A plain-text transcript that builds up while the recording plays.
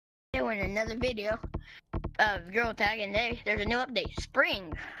in another video of Girl Tag, and there's a new update.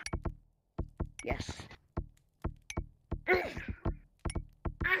 Spring. Yes.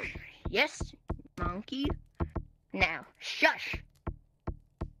 Yes, monkey. Now, shush.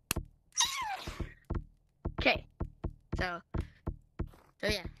 Okay. So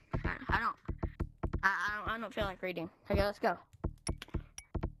yeah. I don't feel like reading. Okay, let's go.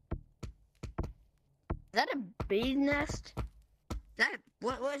 Is that a bee's nest?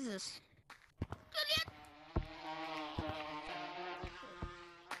 What is this?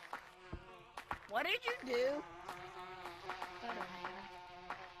 What did you do?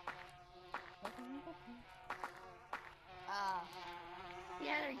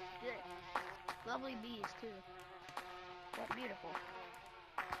 Yeah, they're lovely bees too. What beautiful.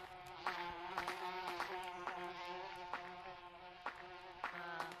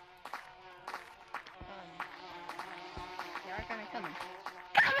 They are kind of coming.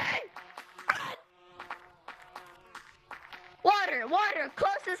 Coming! Run! Water!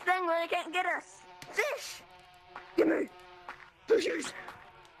 Closest thing where they can't get us. Fish! Give me fishes!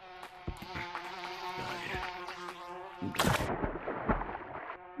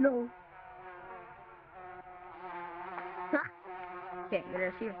 No. Can't get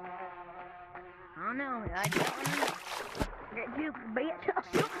us here. I don't know. I don't know. Get you, bitch.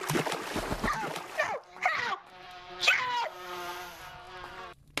 Help!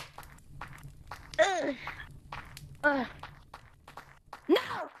 No!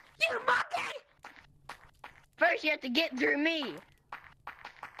 You monkey! First you have to get through me.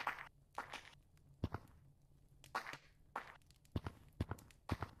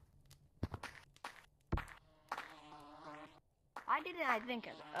 Why didn't I think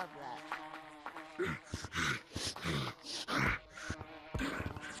of that?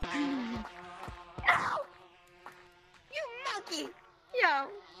 No! You monkey! Yo!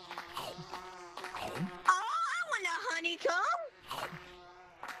 Oh, I want a honeycomb!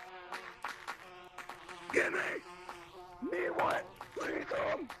 Give me what?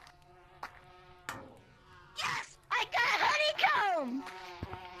 Honeycomb! Yes! I got honeycomb!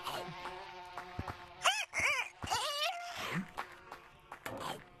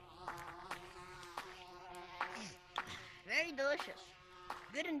 Very delicious.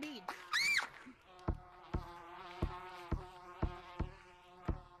 Good indeed.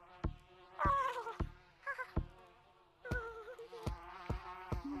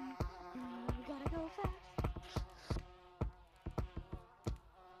 Gotta go fast.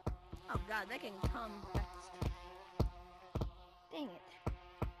 Oh god, they can come fast. Dang it.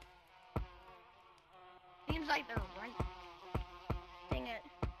 Seems like they're right. Dang it.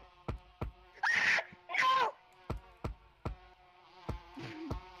 No!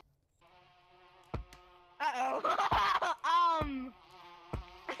 Uh-oh.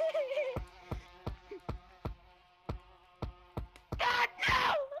 God, no!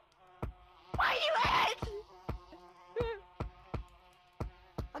 Why you at?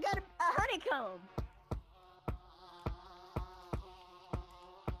 I got a honeycomb.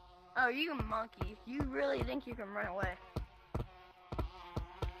 Oh, you monkey. You really think you can run away?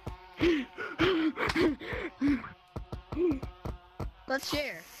 Let's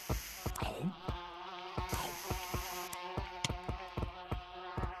share.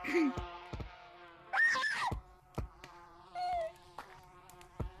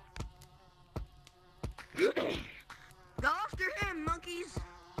 Go after him, monkeys!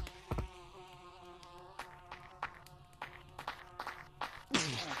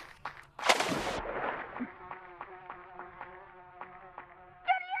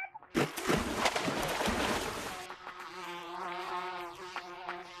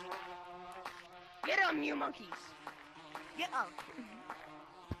 Get 'em, you monkeys! Get 'em!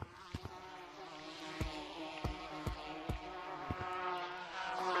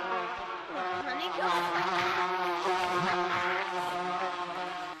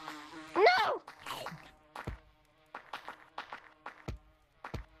 No!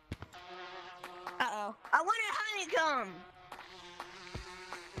 Uh-oh. I want a honeycomb!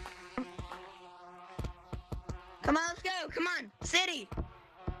 Come on, let's go! Come on! City!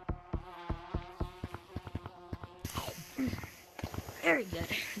 Very good.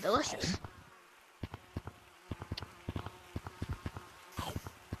 Delicious.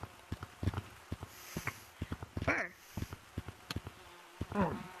 Fur.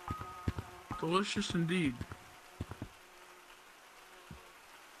 Oh, delicious indeed.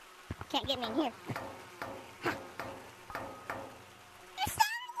 Can't get me in here. It's so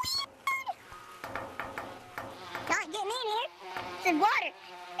weird! Not getting in here. It's in water.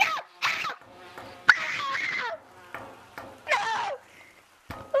 No! Ow! Ow! No!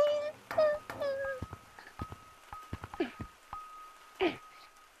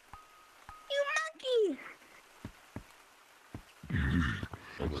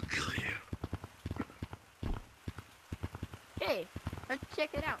 Let's check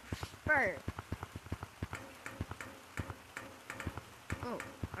it out first. Oh,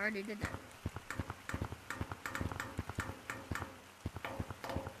 I already did that.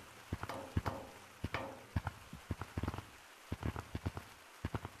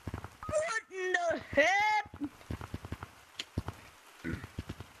 What in the heck?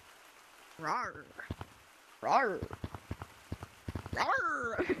 Rawr. Rawr.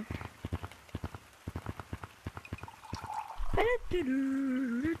 Rawr.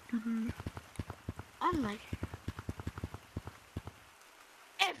 I like it.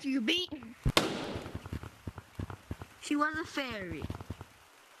 F-U-B. She was a fairy.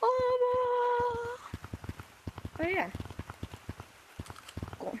 Oh yeah.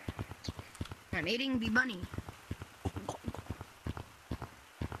 Cool. I'm eating the bunny.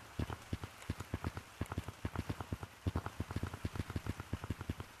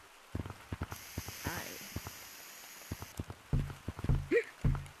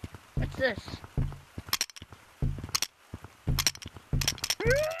 What's this?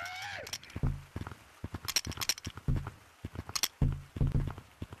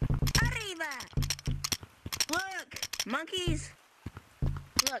 Arriba! Look! Monkeys!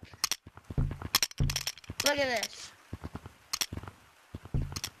 Look. Look at this.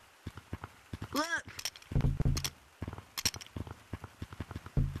 Look!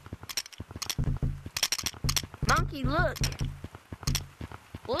 Monkey, look!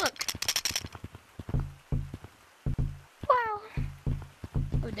 Look! Wow!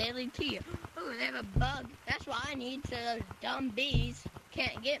 Oh, daily tea. Oh, they have a bug. That's what I need so those dumb bees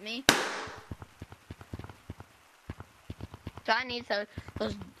can't get me. So I need so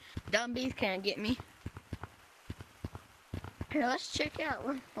those dumb bees can't get me. Here, let's check out.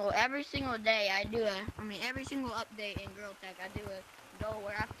 Well, every single day every single update in Girl Tech, I do a goal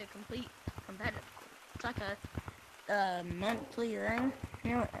where I have to complete competitive. It's like a monthly thing.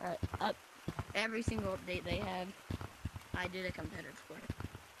 You know, every single update they have, I did a competitive score.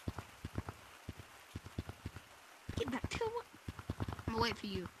 Get back to what? I'm gonna wait for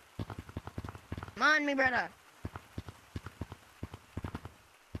you. Come on, me brother.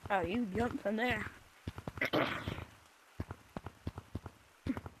 Oh, you jumped from there.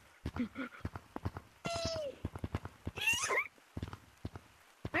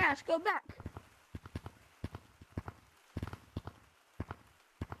 Yeah, let's go back.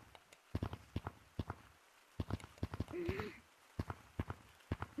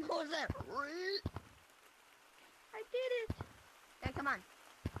 What was that? I did it. Okay, come on.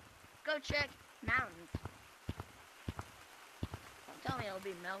 Go check mountains. Don't tell me it'll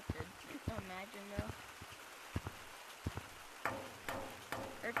be melted. Imagine though.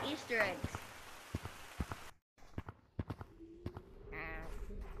 There's Easter eggs.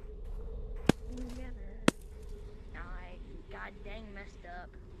 I god dang messed up.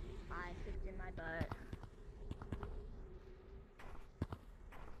 I fixed in my butt.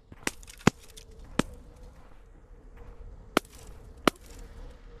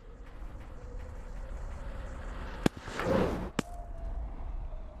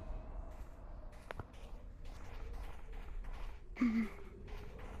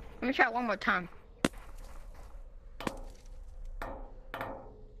 Let me try it one more time.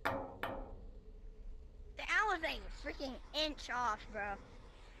 That was a freaking inch off, bro.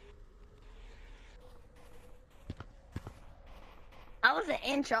 I was an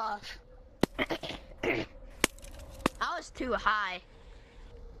inch off. I was too high.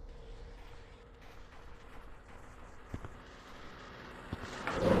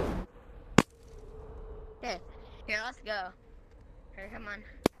 Here, let's go. Here, come on.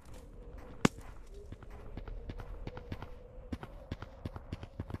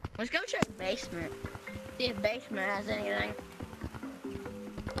 Let's go check basement. See if basement has anything.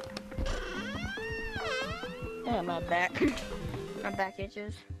 Yeah, my back. My back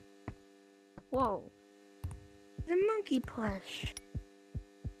itches. Whoa. The monkey plush.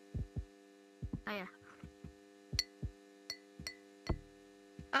 Oh, yeah.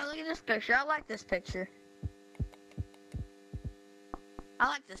 Oh, look at this picture. I like this picture. I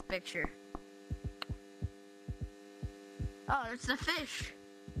like this picture. Oh, it's the fish.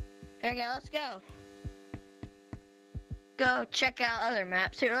 Okay, let's go. Go check out other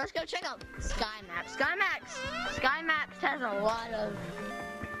maps. Here, let's go check out Sky Maps. Sky Maps has a lot of...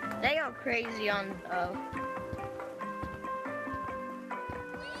 They go crazy on...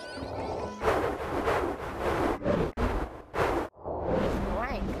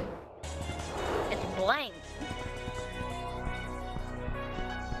 Blank. It's blank.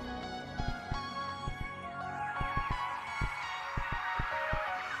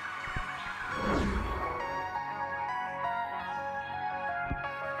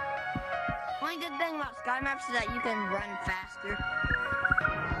 only good thing about Sky Maps is that you can run faster.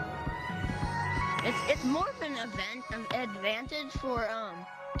 It's more of an advantage for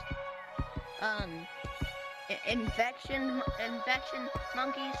infection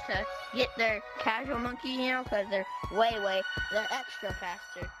monkeys to get their casual monkey, you know, because they're they're extra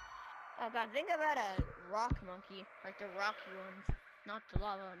faster. Oh god, think about a rock monkey, like the rocky ones, not the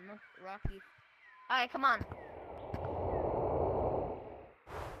lava, not rocky. Alright, come on.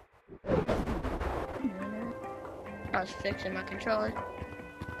 I was fixing my controller.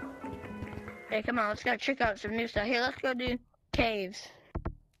 Hey, come on, let's go check out some new stuff. Here, let's go do caves.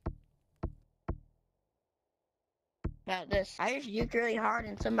 About this. I just uked really hard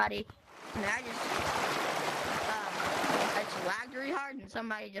and somebody, and I just lagged really hard and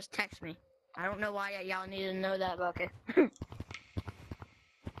somebody just texted me. I don't know why y'all need to know that, but okay.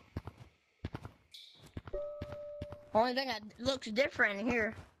 Only thing that looks different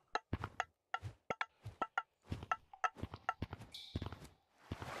here.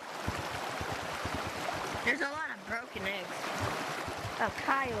 There's a lot of broken eggs. Oh,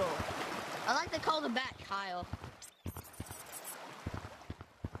 Kyle. I like to call the bat Kyle.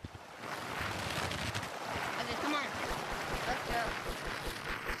 Okay, come on. Let's go.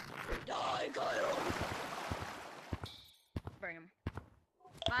 Die, Kyle. Bring him.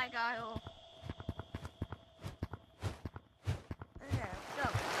 Bye, Kyle. Okay, let's go.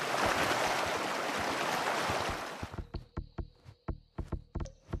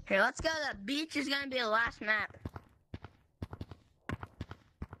 Here, let's go. The beach is gonna be the last map.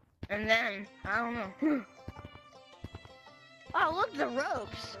 And then, I don't know. Oh, look, the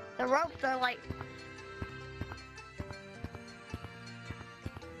ropes. The ropes are like...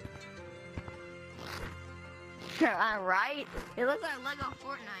 Right? It looks like Lego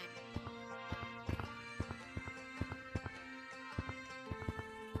Fortnite.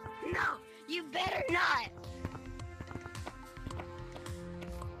 No, you better not.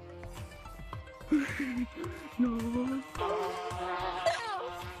 No.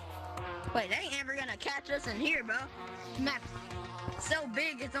 Wait, they ain't ever gonna catch us in here, bro. This map's so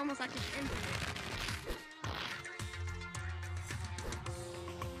big, it's almost like it's infinite.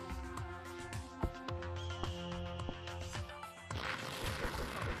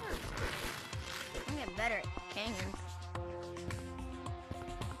 I'm getting better at canyons.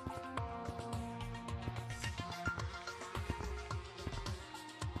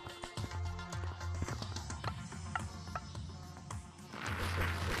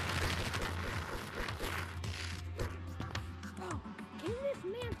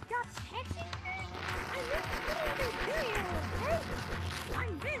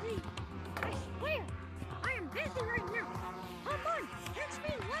 I'm busy. I swear. I am busy right now. Come on, text me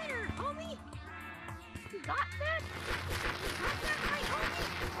later, homie. You got that? You got that, my homie?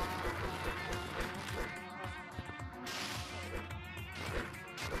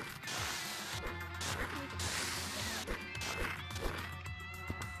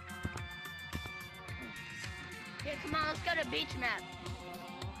 Yeah, come on, let's go to beach map.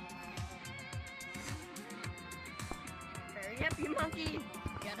 Hurry up, you monkey.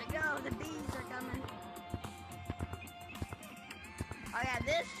 Gotta go, the bees are coming. Oh yeah,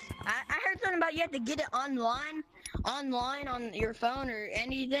 this, I heard something about you have to get it online on your phone or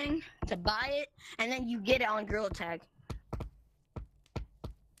anything to buy it, and then you get it on Girl Tag.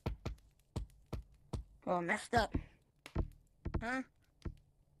 Oh, messed up. Huh?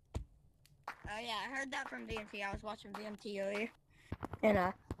 Oh yeah, I heard that from VMT. I was watching VMT earlier. And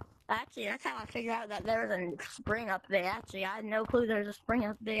actually that's how I figured out that there was a spring update. Actually, I had no clue there was a spring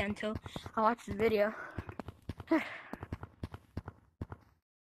update until I watched the video. Oh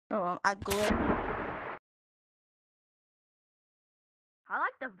well, I glitched. I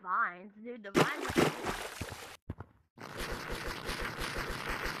like the vines, dude. The vines.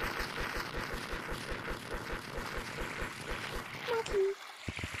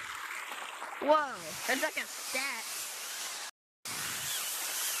 Whoa, there's like a stat.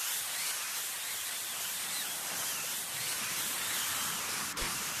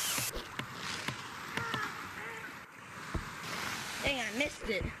 Dang, I missed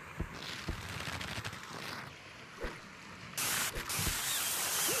it.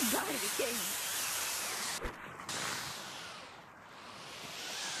 You gotta be kidding me.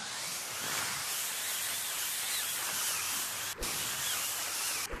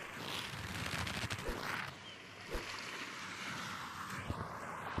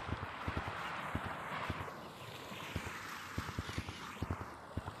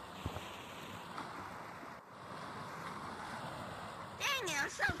 Dang it, I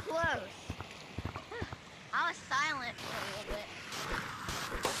was so close. I was silent for a little bit.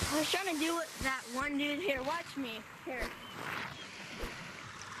 I was trying to do what that one dude here. Watch me. Here.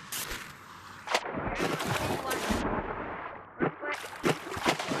 Watch. Real quick.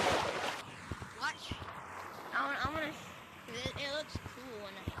 Watch. I'm gonna. It looks cool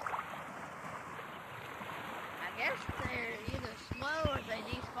and I guess they're either slow or they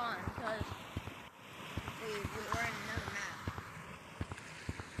despawn because we're in another map.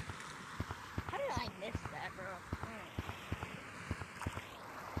 How did I miss that, bro?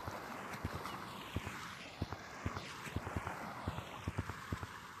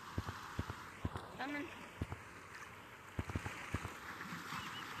 Coming.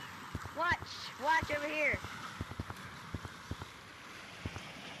 Watch over here.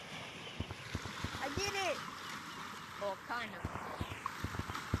 I did it. Well, kind of.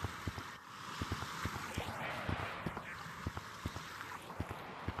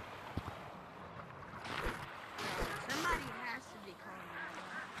 Somebody has to be calling me.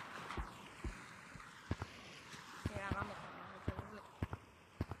 Yeah, I'm looking at it.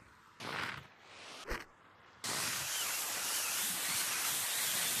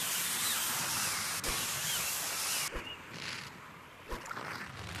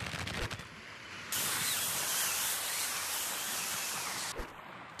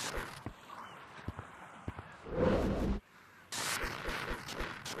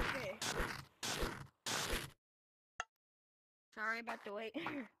 Okay. Sorry about the wait.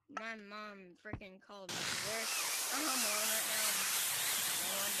 My mom freaking called me. I'm home alone right now. I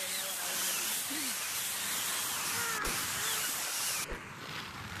wanted to know what I wanted to do.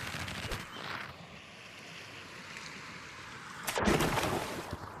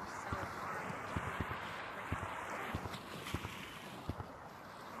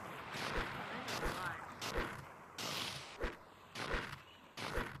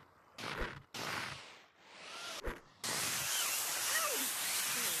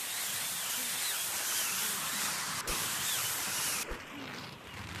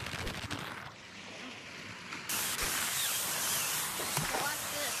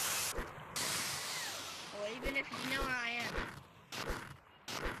 Even if you know where I am.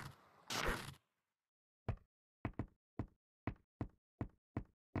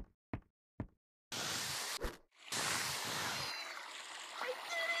 I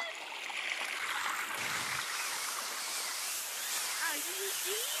did it! Oh, did you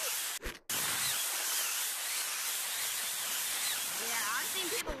see? Yeah, I've seen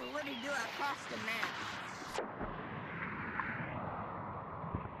people literally do it across the map.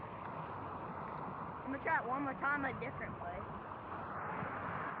 I'm gonna try it one more time a different way.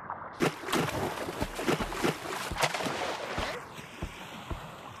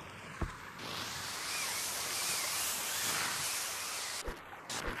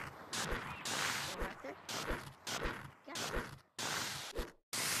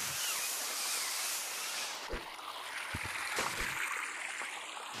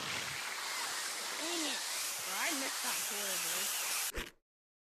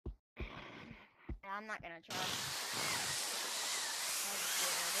 I'm not gonna try. I'll just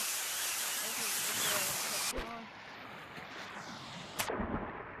get ready. This is gonna take too long.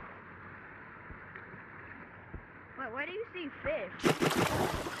 Wait, where do you see fish?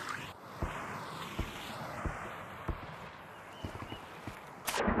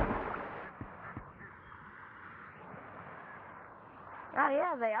 Oh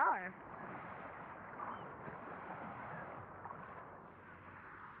yeah, they are.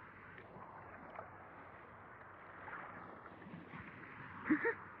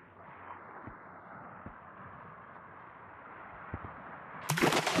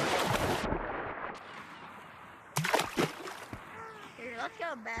 Here, let's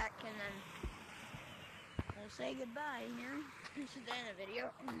go back and then we'll say goodbye here. This is the end of the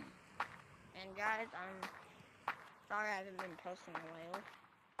video. And guys, I'm sorry I haven't been posting in a while.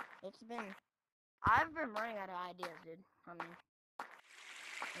 I've been running out of ideas, dude. I mean,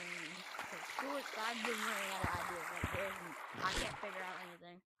 I've been running out of ideas. I can't figure out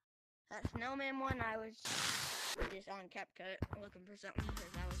anything. That snowman one, I was just on CapCut looking for something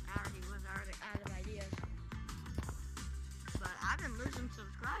because I was already out of ideas. But I've been losing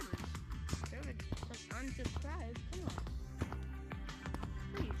subscribers. Just unsubscribe. Come on.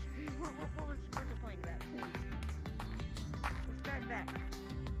 Please. What's the point of that? Please. Subscribe back.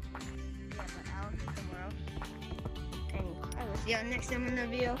 Yeah, but Alex is somewhere else. And I will see you next time in the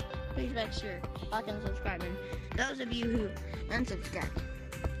video. Please make sure like and subscribe. And those of you who unsubscribe,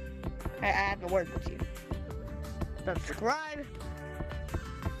 I have a word with you. Subscribe.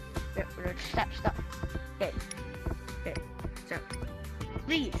 Stop. Okay. So,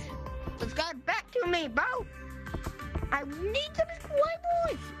 please, subscribe back to me, bro. I need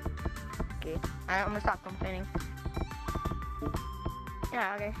subscribers. Okay. Alright, I'm gonna stop complaining.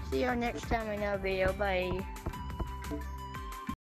 Yeah, okay. See you next time in another video. Bye.